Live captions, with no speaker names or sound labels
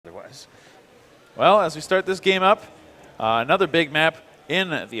was. Well, as we start this game up, another big map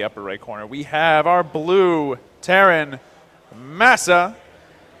in the upper right corner. We have our blue Terran MaSa.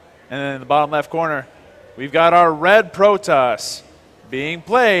 And then in the bottom left corner, we've got our red Protoss being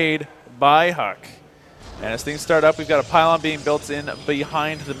played by Huck. And as things start up, we've got a pylon being built in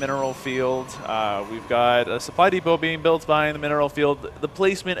behind the mineral field. We've got a supply depot being built behind the mineral field. The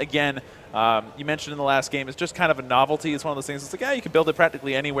placement, again, you mentioned in the last game, is just kind of a novelty. It's one of those things. It's like, yeah, you can build it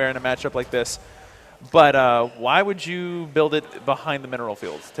practically anywhere in a matchup like this. But why would you build it behind the mineral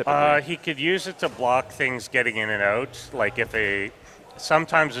fields, typically? He could use it to block things getting in and out. Like if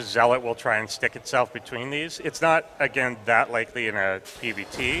sometimes a zealot will try and stick itself between these. It's not, again, that likely in a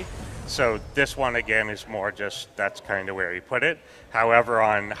PvT. So this one, again, is more just that's kind of where he put it. However,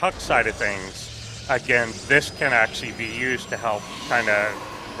 on Huck's side of things, again, this can actually be used to help kind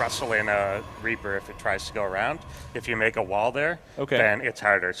of rustle in a Reaper if it tries to go around. If you make a wall there, then it's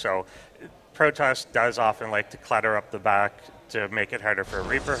harder. So Protoss does often like to clutter up the back to make it harder for a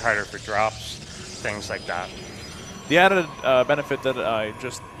Reaper, harder for drops, things like that. The added benefit that I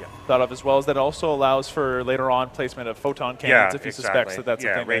just thought of as well is that it also allows for later on placement of photon cannons if he suspects that that's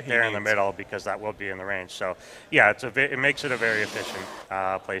a thing right that there he in the needs. middle, because that will be in the range. So yeah, it makes it a very efficient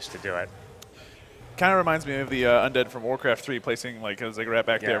place to do it. Kind of reminds me of the Undead from Warcraft 3 placing like a ziggurat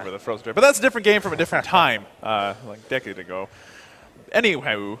back there for the frozen dragon. But that's a different game from a different time, like a decade ago.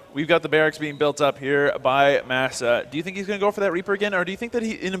 Anyway, we've got the barracks being built up here by MaSa. Do you think he's going to go for that Reaper again, or do you think that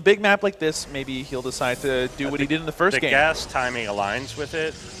in a big map like this, maybe he'll decide to do what he did in the first game? The gas timing aligns with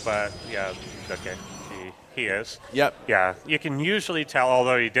it, but yeah, okay, he is. Yep. Yeah, you can usually tell,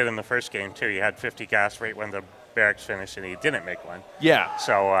 although he did in the first game too, he had 50 gas right when the barracks finished and he didn't make one. Yeah.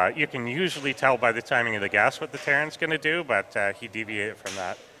 So you can usually tell by the timing of the gas what the Terran's going to do, but he deviated from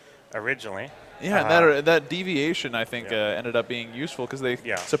that originally. Yeah, and that deviation, I think, ended up being useful because they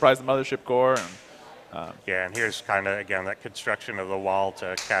surprised the Mothership Core. And, yeah, and here's kind of, again, that construction of the wall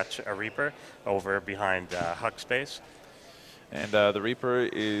to catch a Reaper over behind Huck's base. And the Reaper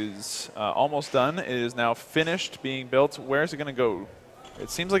is almost done. It is now finished being built. Where is it going to go? It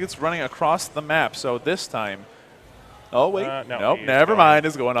seems like it's running across the map, so this time... Oh, wait. Nope, never mind.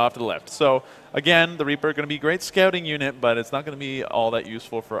 It's going off to the left. So, again, the Reaper going to be a great scouting unit, but it's not going to be all that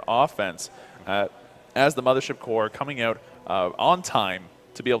useful for offense. As the Mothership Core coming out on time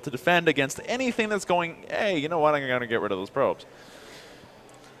to be able to defend against anything that's going, hey, you know what, I'm going to get rid of those probes.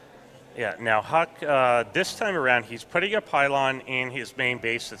 Yeah, now Huck, this time around, he's putting a pylon in his main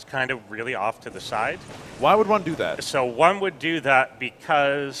base that's kind of really off to the side. Why would one do that? So one would do that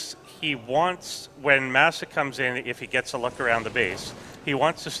because he wants, when MaSa comes in, if he gets a look around the base, he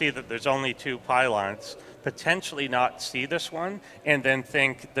wants to see that there's only 2 pylons, potentially not see this one, and then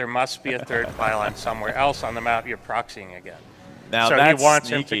think there must be a 3rd pylon somewhere else on the map you're proxying again. Now so that's he wants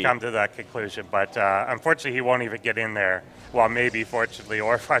sneaky. him to come to that conclusion, but unfortunately he won't even get in there. Well, maybe fortunately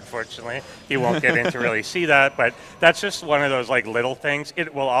or unfortunately, he won't get in to really see that, but that's just one of those like little things.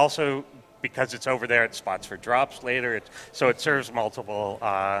 It will also, because it's over there, it spots for drops later, so it serves multiple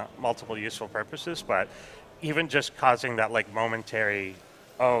useful purposes, but even just causing that like momentary,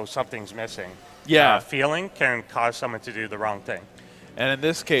 oh, something's missing, feeling can cause someone to do the wrong thing. And in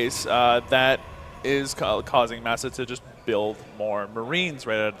this case, that is causing MaSa to just build more Marines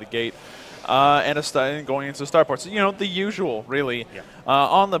right out of the gate. And going into starports. You know, the usual, really. Yeah.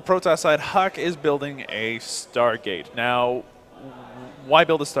 On the Protoss side, Huck is building a Stargate. Now, why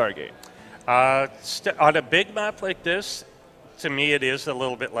build a Stargate? On a big map like this, to me it is a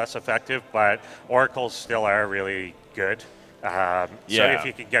little bit less effective, but oracles still are really good. So if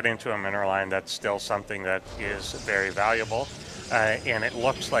you could get into a mineral line, that's still something that is very valuable. And it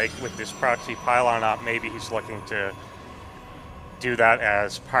looks like with this proxy pylon up, maybe he's looking to do that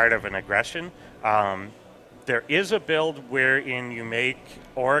as part of an aggression. There is a build wherein you make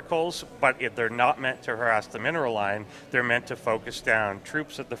oracles, but if they're not meant to harass the mineral line, they're meant to focus down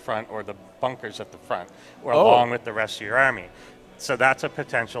troops at the front or the bunkers at the front, or along with the rest of your army. So that's a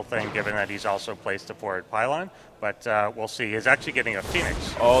potential thing, given that he's also placed a forward pylon. But we'll see. He's actually getting a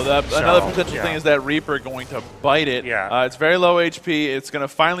Phoenix. Oh, another potential thing is that Reaper going to bite it. Yeah. It's very low HP. It's going to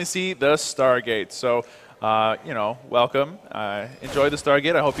finally see the Stargate. So, you know, welcome. Enjoy the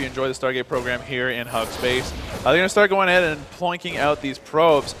Stargate. I hope you enjoy the Stargate program here in Huck's base. They're going to start going ahead and ploinking out these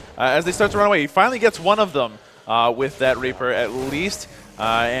probes. As they start to run away, he finally gets one of them with that Reaper at least.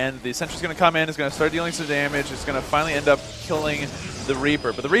 And the Sentry's going to come in, is going to start dealing some damage. It's going to finally end up killing the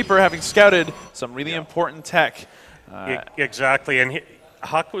Reaper. But the Reaper, having scouted some really important tech. Exactly. And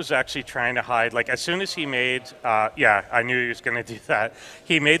Huck was actually trying to hide. Like, as soon as he made, I knew he was going to do that.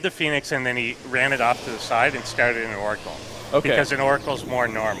 He made the Phoenix, and then he ran it off to the side and started an Oracle. Okay. Because an Oracle's more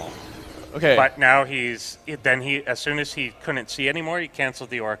normal. Okay. But now as soon as he couldn't see anymore, he canceled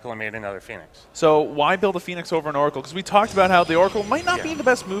the Oracle and made another Phoenix. So why build a Phoenix over an Oracle? Because we talked about how the Oracle might not be the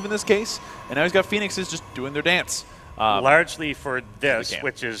best move in this case, and now he's got Phoenixes just doing their dance. Largely for this,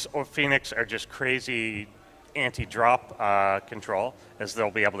 which is Phoenix are just crazy anti-drop control, as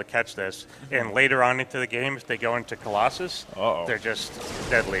they'll be able to catch this. And later on into the game, if they go into Colossus, they're just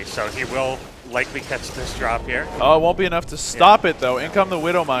deadly. So he will likely catch this drop here. Oh, it won't be enough to stop it, though. In come the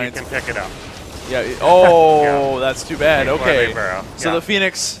Widow Mines. You can pick it up. Yeah. Oh, that's too bad. Okay. So the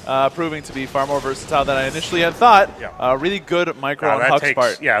Phoenix proving to be far more versatile than I initially had thought. Really good micro on Huck's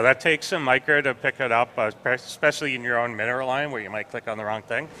part. Yeah, that takes some micro to pick it up, especially in your own mineral line where you might click on the wrong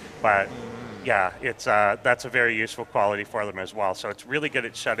thing. But yeah, it's that's a very useful quality for them as well. So it's really good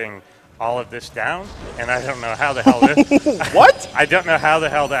at shutting all of this down, and I don't know how the hell this... What? I don't know how the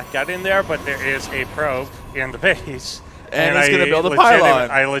hell that got in there, but there is a probe in the base. And it's going to build a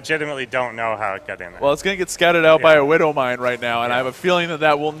pylon. I legitimately don't know how it got in there. Well, it's going to get scouted out by a Widow Mine right now, and I have a feeling that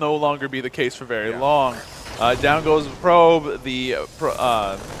that will no longer be the case for very long. Down goes the probe. The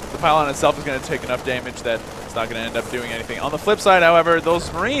pylon itself is going to take enough damage that it's not going to end up doing anything. On the flip side, however,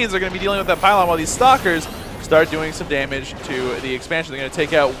 those Marines are going to be dealing with that pylon while these Stalkers start doing some damage to the expansion. They're going to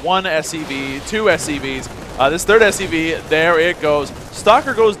take out one SCV, two SCVs. This third SCV, there it goes.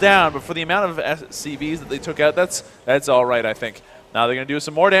 Stalker goes down, but for the amount of SCVs that they took out, that's all right, I think. Now they're going to do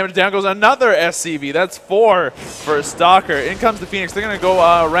some more damage. Down goes another SCV. That's 4 for Stalker. In comes the Phoenix. They're going to go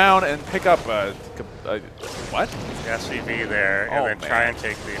around and pick up what? SCV there, and then try and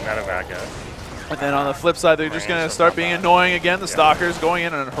take the medevac out. And then on the flip side, they're just going to start being annoying again. The Stalkers going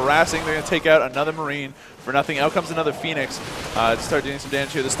in and harassing. They're going to take out another Marine for nothing. Out comes another Phoenix to start doing some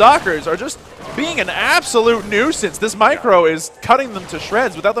damage here. The Stalkers are just being an absolute nuisance. This micro is cutting them to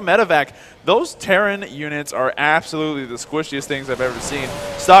shreds. Without the medevac, those Terran units are absolutely the squishiest things I've ever seen.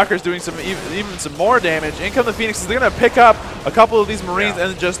 Stalkers doing some even some more damage. In come the Phoenixes. They're going to pick up a couple of these Marines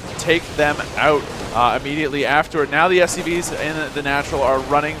and just take them out immediately afterward. Now the SCVs in the natural are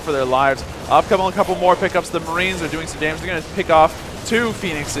running for their lives. Up come a couple more pickups. The Marines are doing some damage. They're going to pick off 2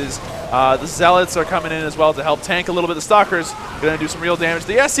 Phoenixes. The Zealots are coming in as well to help tank a little bit. The Stalkers are going to do some real damage.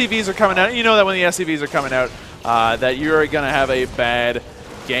 The SCVs are coming out. You know that when the SCVs are coming out, that you're going to have a bad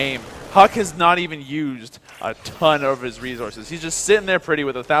game. Huck has not even used a ton of his resources. He's just sitting there pretty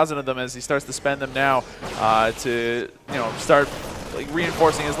with 1,000 of them as he starts to spend them now to start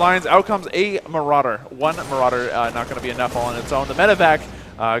reinforcing his lines. Out comes a Marauder. One Marauder not going to be enough all on its own. The medevac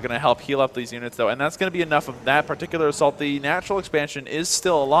going to help heal up these units, though, and that's going to be enough of that particular assault. The natural expansion is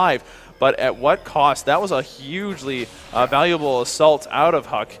still alive, but at what cost? That was a hugely valuable assault out of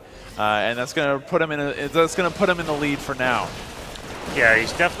Huck, and that's going to put him in the lead for now. Yeah,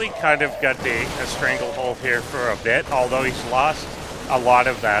 he's definitely kind of got a stranglehold here for a bit, although he's lost a lot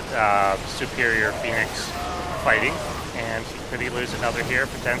of that superior Phoenix fighting, and could he lose another here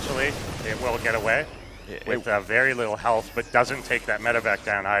potentially? It will get away with very little health, but doesn't take that medevac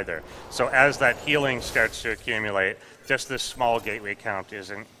down either. So as that healing starts to accumulate, just this small gateway count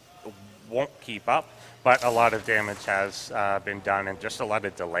won't keep up, but a lot of damage has been done, and just a lot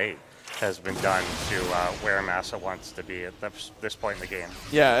of delay has been done to where MaSa wants to be at this point in the game.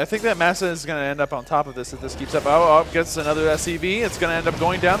 Yeah, I think that MaSa is going to end up on top of this if this keeps up. Up gets another SCV. It's going to end up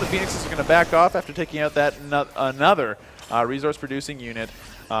going down. The Phoenixes are going to back off after taking out that another resource-producing unit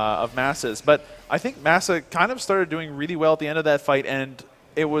of MaSa's. But I think MaSa kind of started doing really well at the end of that fight, and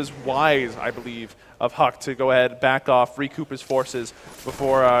it was wise, I believe, of Huck to go ahead, back off, recoup his forces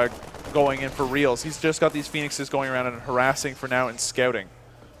before going in for reals. He's just got these Phoenixes going around and harassing for now and scouting.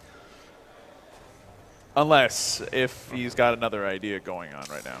 Unless if he's got another idea going on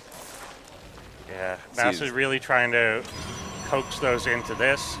right now. Yeah, MaSa's really trying to coax those into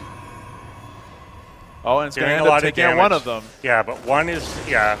this. Oh, and it's going to end up taking out one of them. Yeah, but one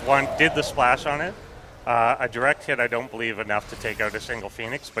did the splash on it. A direct hit, I don't believe enough to take out a single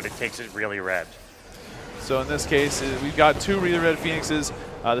Phoenix, but it takes it really red. So in this case, we've got 2 really red Phoenixes.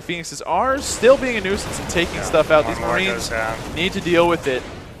 The Phoenixes are still being a nuisance and taking stuff out. These Marines need to deal with it,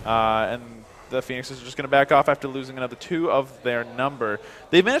 and the Phoenixes are just going to back off after losing another 2 of their number.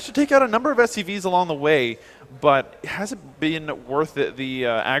 They've managed to take out a number of SCVs along the way, but it hasn't been worth it, the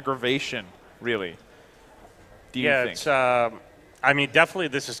aggravation, really. Do you think? It's, I mean, definitely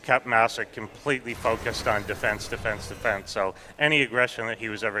this has kept MaSa completely focused on defense, defense, defense. So any aggression that he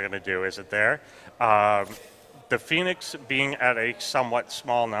was ever going to do isn't there. The Phoenix being at a somewhat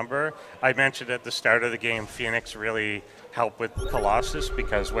small number, I mentioned at the start of the game, Phoenix really help with Colossus,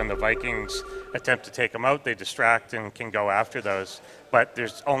 because when the Vikings attempt to take them out, they distract and can go after those. But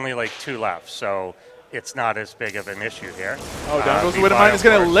there's only like 2 left, so it's not as big of an issue here. Oh, down goes the Widowmine. It's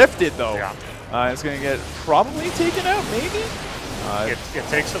going to lift it, though. Yeah. It's going to get probably taken out, maybe? It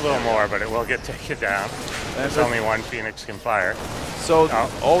takes a little more, but it will get taken down. There's only one Phoenix can fire. So,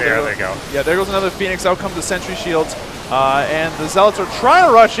 there they go. Yeah, there goes another Phoenix. Out comes the Sentry Shields. And the Zealots are trying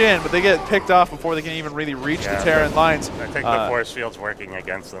to rush in, but they get picked off before they can even really reach the Terran lines. I think the force field's working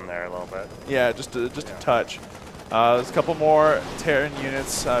against them there a little bit. Yeah, just a touch. There's a couple more Terran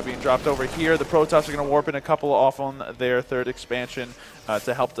units being dropped over here. The Protoss are going to warp in a couple off on their third expansion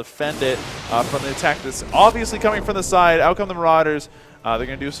to help defend it from the attack that's obviously coming from the side. Out come the Marauders. They're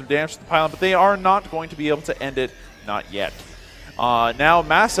going to do some damage to the pylon, but they are not going to be able to end it. Not yet. Now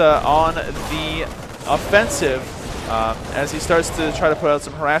MaSa on the offensive. As he starts to try to put out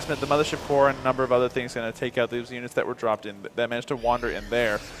some harassment, the Mothership Core and a number of other things going to take out those units that were dropped in, that managed to wander in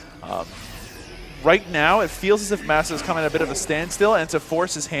there. Right now, it feels as if MaSa is coming at a bit of a standstill, and to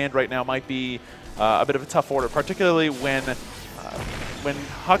force his hand right now might be a bit of a tough order, particularly when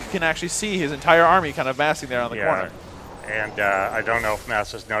Huck can actually see his entire army kind of massing there on the corner. And I don't know if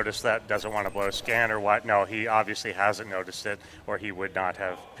MaSa's noticed that, doesn't want to blow a scan or what. No, he obviously hasn't noticed it, or he would not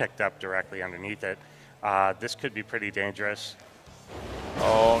have picked up directly underneath it. This could be pretty dangerous.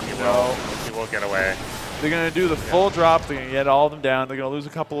 Oh, He will get away. They're going to do the full drop. They're going to get all of them down. They're going to lose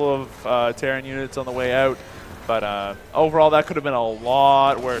a couple of Terran units on the way out. But overall, that could have been a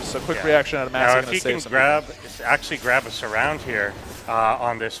lot worse. So quick reaction out of MaSa. Now, if he can actually grab a surround here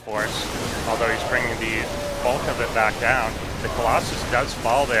on this force, although he's bringing the bulk of it back down, the Colossus does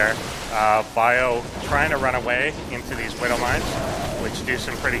fall there. Bio trying to run away into these Widow Mines, which do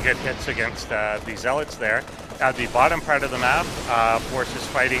some pretty good hits against the Zealots there. At the bottom part of the map, forces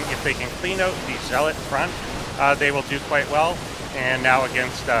fighting. If they can clean out the Zealot front, they will do quite well. And now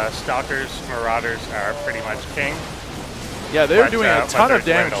against Stalkers, Marauders are pretty much king. Yeah, they're doing a ton of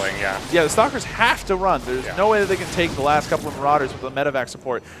damage. Yeah, the Stalkers have to run. There's no way that they can take the last couple of Marauders with the medevac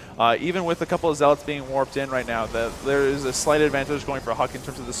support. Even with a couple of Zealots being warped in right now, there is a slight advantage going for Huck in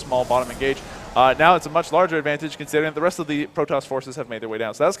terms of the small bottom engage. Now it's a much larger advantage considering that the rest of the Protoss forces have made their way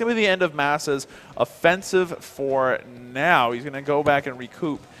down. So that's going to be the end of MaSa's offensive for now. He's going to go back and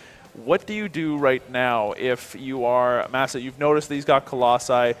recoup. What do you do right now if you are MaSa? You've noticed that he's got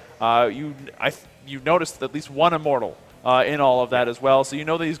Colossi. You've noticed at least one Immortal in all of that as well. So you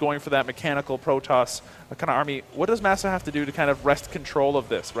know that he's going for that mechanical Protoss kind of army. What does MaSa have to do to kind of wrest control of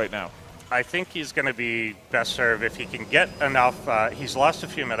this right now? I think he's going to be best served if he can get enough. He's lost a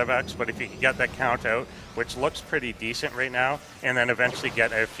few medevacs, but if he can get that count out, which looks pretty decent right now, and then eventually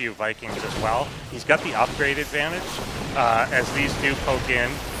get a few Vikings as well, he's got the upgrade advantage as these do poke in.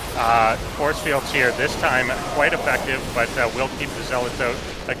 Force fields here this time quite effective, but will keep the Zealots out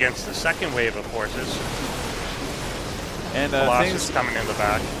against the second wave of forces. And Colossus coming in the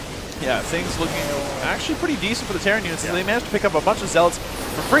back. Yeah, things looking actually pretty decent for the Terran units. So they managed to pick up a bunch of Zealots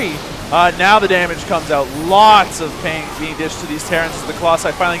for free. Now the damage comes out. Lots of pain being dished to these Terrans as the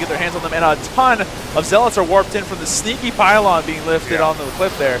Colossi finally get their hands on them. And a ton of Zealots are warped in from the sneaky pylon being lifted onto the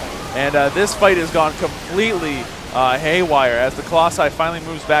cliff there. And this fight has gone completely haywire as the Colossi finally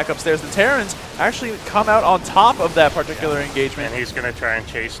moves back upstairs. The Terrans actually come out on top of that particular engagement. And he's going to try and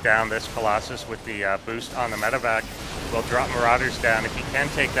chase down this Colossus with the boost on the medevac. Will drop Marauders down. If he can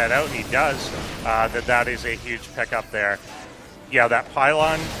take that out, and he does, that is a huge pickup there. Yeah, that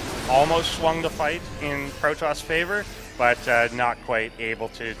pylon almost swung the fight in Protoss' favor, but not quite able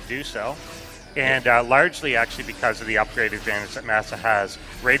to do so. And largely actually because of the upgrade advantage that MaSa has.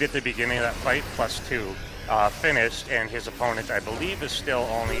 Right at the beginning of that fight, +2 finished, and his opponent, I believe, is still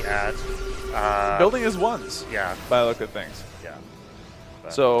only at... building his ones, by the look of things.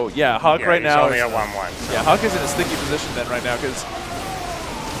 So, Huck right now is only at 1-1. Yeah, Huck is in a sticky position then right now because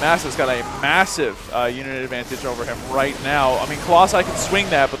MaSa's got a massive unit advantage over him right now. I mean, Colossi can swing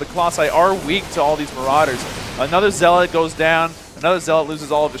that, but the Colossi are weak to all these Marauders. Another Zealot goes down. Another Zealot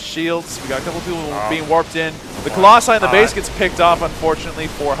loses all of his shields. We got a couple people being warped in. The Colossi in the base gets picked off, unfortunately,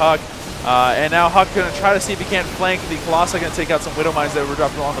 for Huck. And now Huck going to try to see if he can't flank. The Colossi going to take out some Widow Mines that were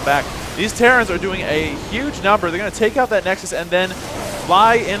dropped along the back. These Terrans are doing a huge number. They're going to take out that Nexus and then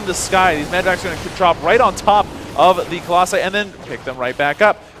fly in the sky. These medevacs are going to drop right on top of the Colossi and then pick them right back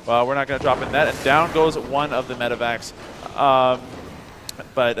up. Well, we're not going to drop in that. And down goes one of the medevacs.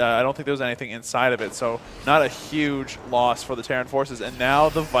 But I don't think there was anything inside of it. So not a huge loss for the Terran forces. And now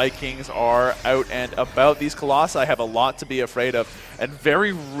the Vikings are out and about. These Colossi have a lot to be afraid of and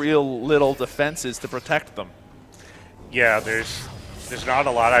very real little defenses to protect them. Yeah, there's not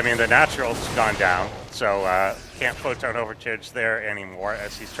a lot. I mean, the natural's gone down. So can't photon overcharge there anymore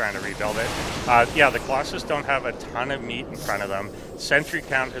as he's trying to rebuild it. Yeah, the Colossus don't have a ton of meat in front of them. Sentry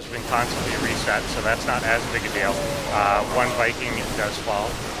count has been constantly reset, so that's not as big a deal. One Viking does fall,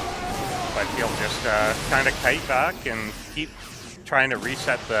 but he'll just kind of kite back and keep trying to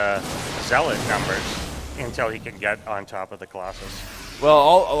reset the Zealot numbers until he can get on top of the Colossus. Well,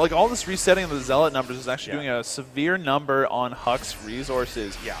 all this resetting of the Zealot numbers is actually doing a severe number on Huck's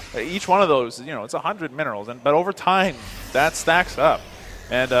resources. Yeah. Each one of those, it's 100 minerals, but over time, that stacks up.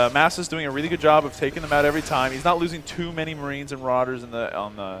 And MaSa's doing a really good job of taking them out every time. He's not losing too many Marines and Marauders in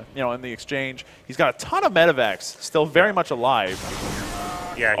the exchange. He's got a ton of medevacs, still very much alive.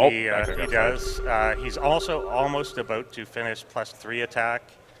 Yeah, he does. He's also almost about to finish +3 attack,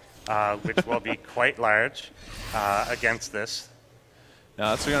 which will be quite large against this.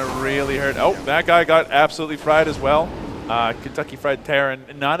 Now that's going to really hurt. Oh, that guy got absolutely fried as well. Kentucky Fried Terran,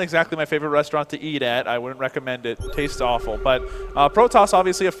 not exactly my favorite restaurant to eat at. I wouldn't recommend it. Tastes awful. But Protoss,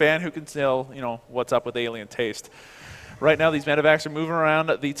 obviously a fan who can tell, what's up with alien taste. Right now, these medevacs are moving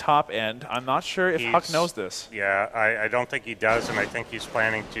around the top end. I'm not sure if Huck knows this. Yeah, I don't think he does, and I think he's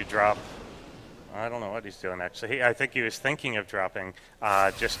planning to drop. I don't know what he's doing, actually. I think he was thinking of dropping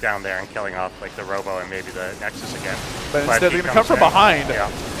just down there and killing off like the Robo and maybe the Nexus again. But instead, they're going to come from behind,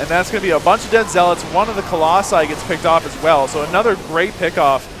 and that's going to be a bunch of dead Zealots. One of the Colossi gets picked off as well, so another great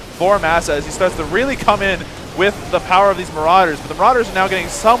pickoff for MaSa as he starts to really come in with the power of these Marauders. But the Marauders are now getting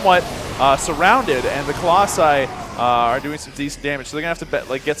somewhat surrounded, and the Colossi are doing some decent damage. So they're going to have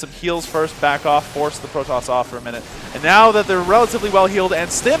to get some heals first, back off, force the Protoss off for a minute. And now that they're relatively well healed and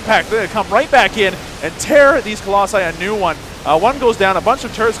Stimpack, they're going to come right back in and tear these Colossi a new one. One goes down, a bunch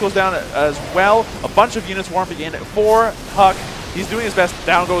of turrets goes down as well, a bunch of units warping in for Huck. He's doing his best.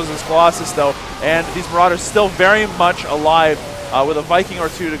 Down goes his Colossus though, and these Marauders still very much alive with a Viking or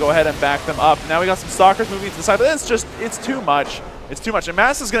two to go ahead and back them up. Now we got some Stalkers moving to the side, but it's too much. It's too much. And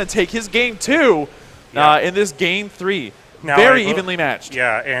MaSa's going to take his game two. In this game 3. Now, very evenly matched.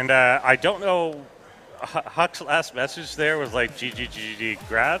 Yeah, and I don't know, Huck's last message there was like GG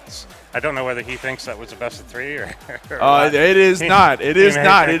grats. I don't know whether he thinks that was a best of 3 or it is not. It is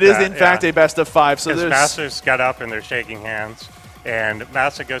not. It is in fact a best of 5. So there's MaSa's got up and they're shaking hands, and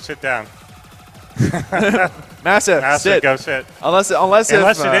MaSa, go sit down. MaSa, sit. Go sit. Unless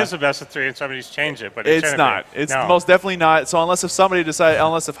it is a best of 3 and somebody's changed it, but it's not. It's most definitely not. So unless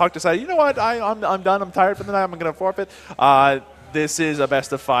if Huck decided, you know what, I'm done. I'm tired for the night. I'm going to forfeit. This is a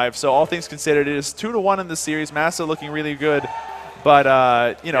best of 5. So all things considered, it is 2-1 in the series. MaSa looking really good, but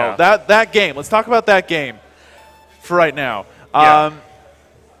that game. Let's talk about that game for right now.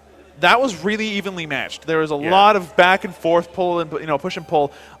 That was really evenly matched. There was a lot of back and forth pull and push and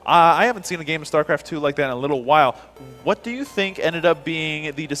pull. I haven't seen a game of StarCraft 2 like that in a little while. What do you think ended up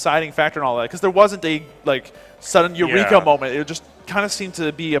being the deciding factor in all that? Because there wasn't a sudden eureka moment. It just kind of seemed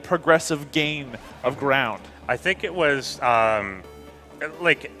to be a progressive gain of ground. I think it was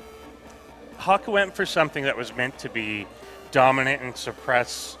Huck went for something that was meant to be dominant and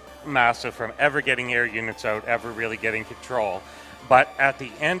suppress MaSa from ever getting air units out, ever really getting control. But at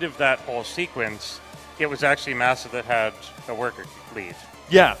the end of that whole sequence, it was actually MaSa that had a worker lead.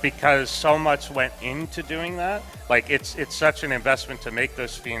 Yeah. Because so much went into doing that. Like, it's such an investment to make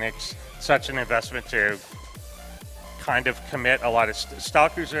those Phoenix, such an investment to kind of commit a lot of...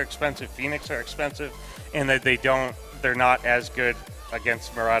 Stalkers are expensive, Phoenix are expensive, and that they're not as good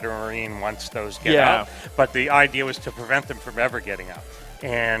against Marauder Marine once those get out. But the idea was to prevent them from ever getting out.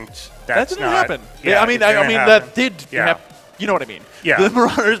 And that didn't happen. Yeah, I mean, that did happen. You know what I mean? Yeah. The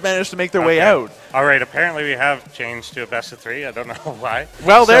Marauders managed to make their way out. All right, apparently we have changed to a best of 3. I don't know why.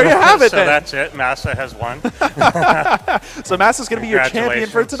 Well, there you have it then. So that's it. MaSa has won. So MaSa's going to be your champion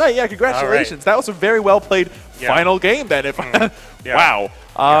for tonight. Yeah, congratulations. Right. That was a very well-played final game then. Wow.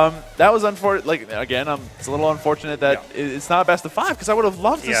 That was unfortunate. Again, it's a little unfortunate that it's not a best of 5 because I would have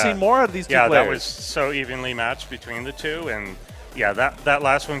loved to see more out of these two players. Yeah, that was so evenly matched between the two. And, yeah, that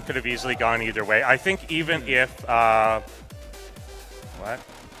last one could have easily gone either way. I think even if... What?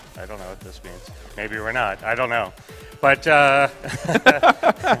 I don't know what this means. Maybe we're not. I don't know. But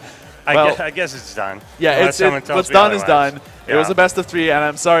I guess it's done. Yeah, what's done is done. Yeah. It was a best of 3, and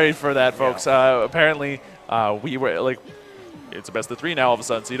I'm sorry for that, folks. Apparently, we were it's a best of 3 now all of a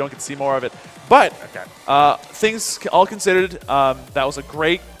sudden, so you don't get to see more of it. But things all considered, that was a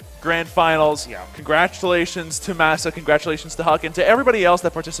great grand finals. Yeah. Congratulations to MaSa, congratulations to Huck, and to everybody else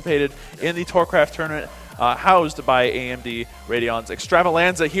that participated in the TorCraft tournament housed by AMD Radeon's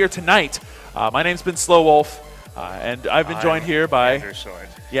Extravaganza here tonight. My name's been Slow Wolf, and I've been joined here by...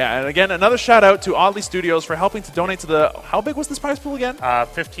 Yeah, and again, another shout out to Oddly Studios for helping to donate to the... How big was this prize pool again?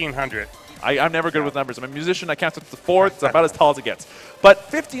 1,500. I'm never good with numbers. I'm a musician. I count to 4. It's about as tall as it gets. But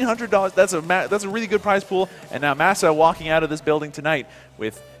 $1,500, that's a really good prize pool. And now MaSa walking out of this building tonight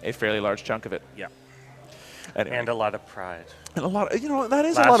with a fairly large chunk of it. Yeah. Anyway. And a lot of pride. And a lot of, that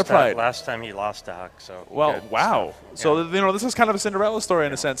is a lot of pride. Last time he lost a Huck, so. Well, wow. Yeah. So, this is kind of a Cinderella story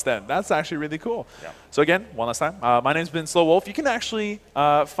in a sense then. That's actually really cool. Yeah. So again, one last time, my name's been Slow Wolf. You can actually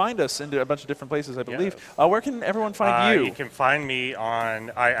find us in a bunch of different places, I believe. Yeah. Where can everyone find you? You can find me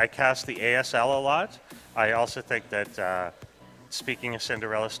on, I cast the ASL a lot. I also think that, speaking of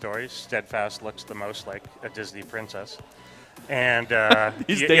Cinderella stories, Steadfast looks the most like a Disney princess. And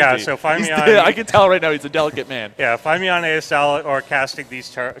yeah, so find me on. I can tell right now he's a delicate man. Yeah, find me on ASL or casting these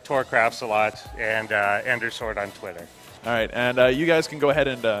TorCrafts a lot, and Endersword on Twitter. All right, and you guys can go ahead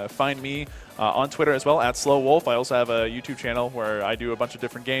and find me on Twitter as well, at Slow Wolf. I also have a YouTube channel where I do a bunch of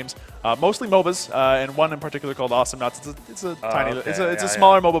different games, mostly MOBAs, and one in particular called Awesome Nuts. It's a tiny, it's a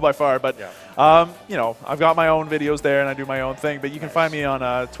smaller MOBA by far, but I've got my own videos there and I do my own thing. But you can find me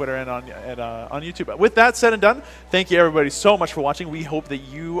on Twitter and on YouTube. With that said and done, thank you everybody so much for watching. We hope that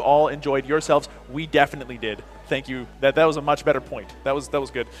you all enjoyed yourselves. We definitely did. Thank you. That was a much better point. That was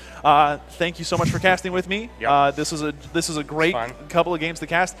good. Thank you so much for casting with me. Yep. This is a great couple of games to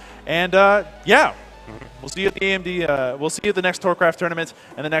cast, and we'll see you at the AMD. We'll see you at the next TorCraft tournament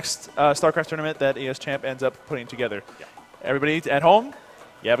and the next StarCraft tournament that ESChamp ends up putting together. Yep. Everybody at home,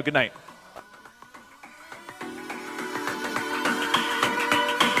 you have a good night.